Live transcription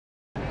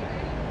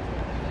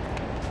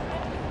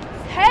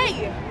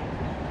Hey!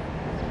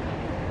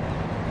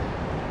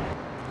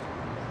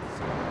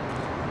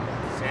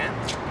 Sam?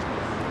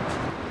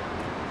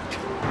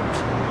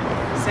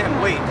 Sam,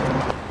 wait.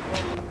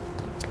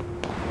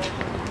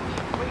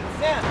 Wait,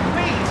 Sam,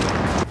 wait!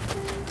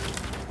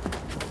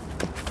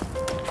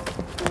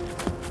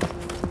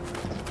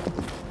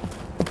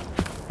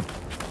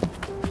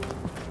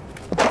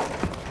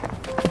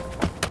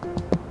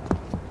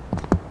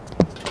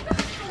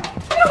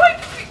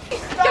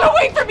 Get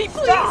away from me,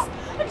 please! Stop!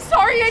 I'm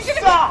sorry, I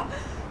didn't... Stop!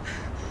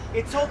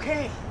 It's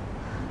okay.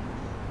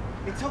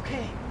 It's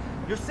okay.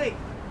 You're safe.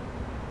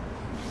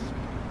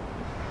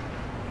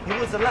 It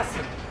was a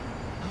lesson.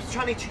 I was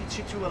trying to teach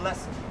you to a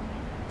lesson.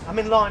 I'm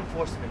in law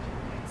enforcement.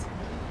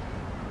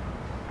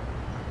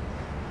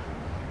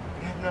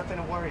 You have nothing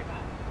to worry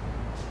about.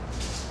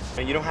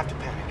 And you don't have to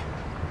panic.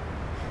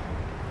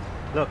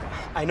 Look,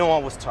 I know I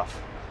was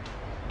tough.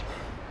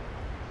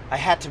 I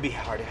had to be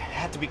hard. I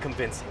had to be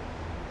convincing.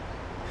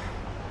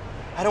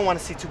 I don't want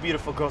to see two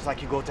beautiful girls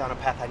like you go down a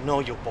path I know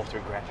you'll both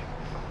regret.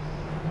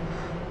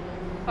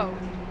 Oh.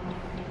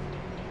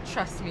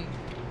 Trust me.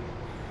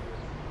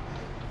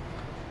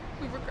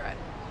 We regret.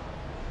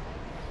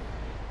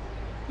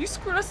 You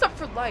screwed us up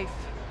for life.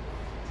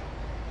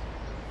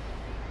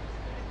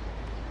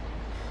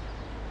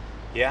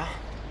 Yeah?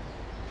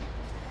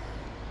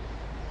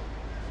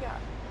 Yeah.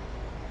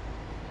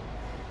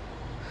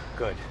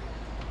 Good.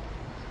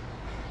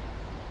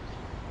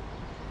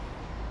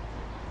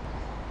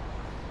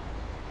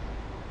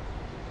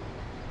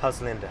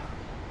 How's Linda?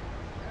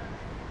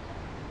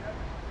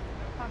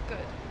 Not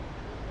good.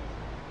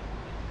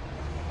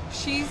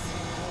 She's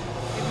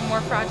even more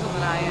fragile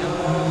than I am.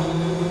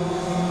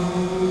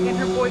 And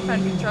her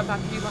boyfriend beat her up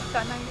after you left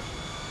that night.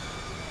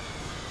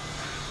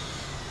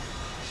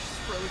 She's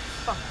really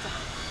fucked up.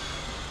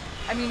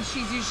 I mean,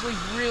 she's usually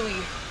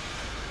really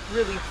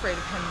afraid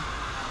of him.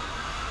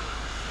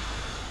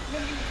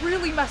 And you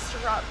really messed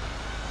her up.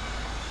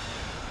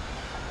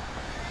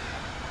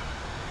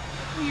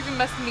 You even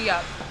messed me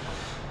up.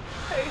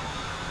 Hey.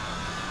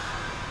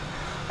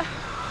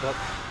 Look,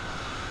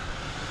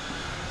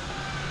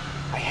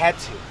 I had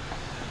to.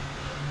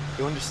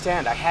 You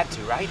understand? I had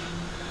to, right?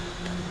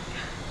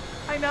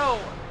 I know.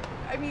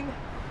 I mean,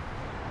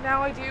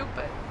 now I do,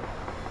 but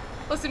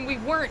listen, we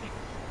weren't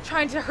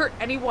trying to hurt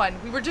anyone.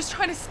 We were just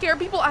trying to scare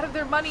people out of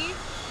their money.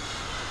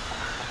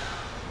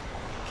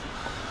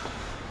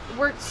 It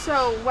worked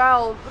so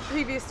well the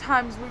previous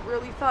times. We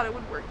really thought it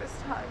would work this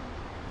time.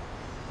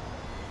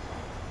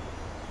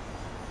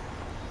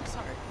 I'm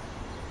sorry.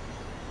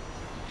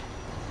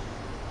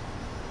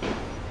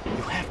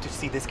 You have to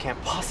see this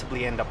can't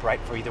possibly end up right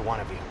for either one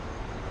of you.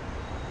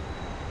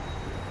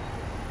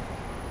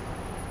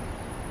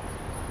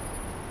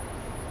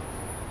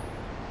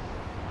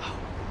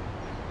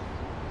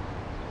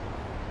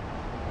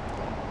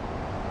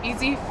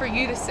 Easy for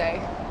you to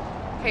say.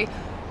 Okay,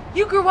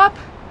 you grew up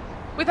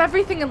with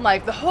everything in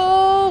life. The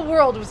whole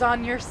world was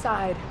on your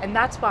side, and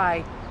that's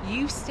why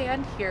you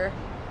stand here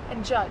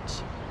and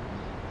judge.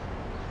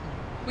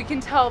 We can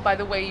tell by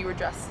the way you were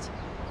dressed.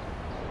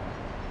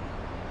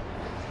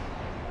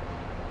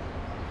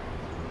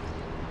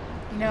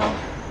 You know,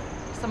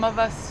 some of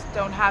us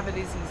don't have it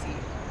as easy.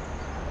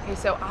 Okay,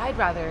 so I'd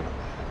rather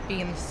be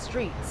in the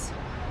streets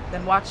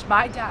than watch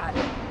my dad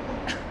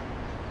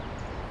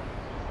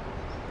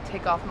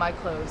take off my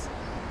clothes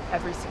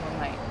every single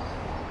night.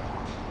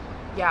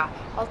 Yeah,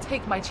 I'll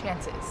take my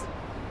chances.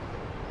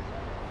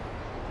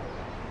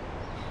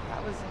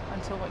 That was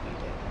until what you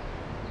did.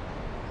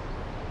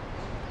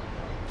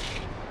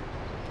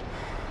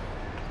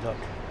 Look,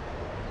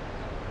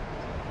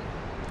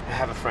 I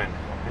have a friend.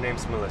 Her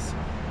name's Melissa.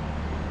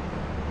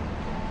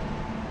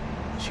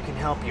 She can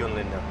help you and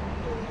Linda,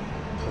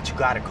 but you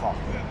gotta call.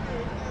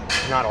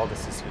 If not, all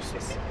this is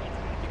useless.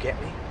 You get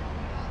me?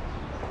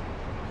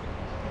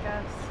 I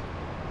guess.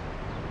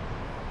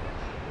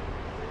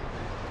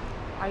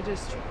 I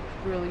just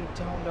really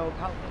don't know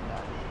about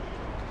Linda.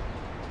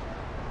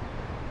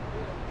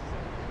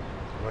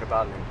 What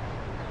about Linda?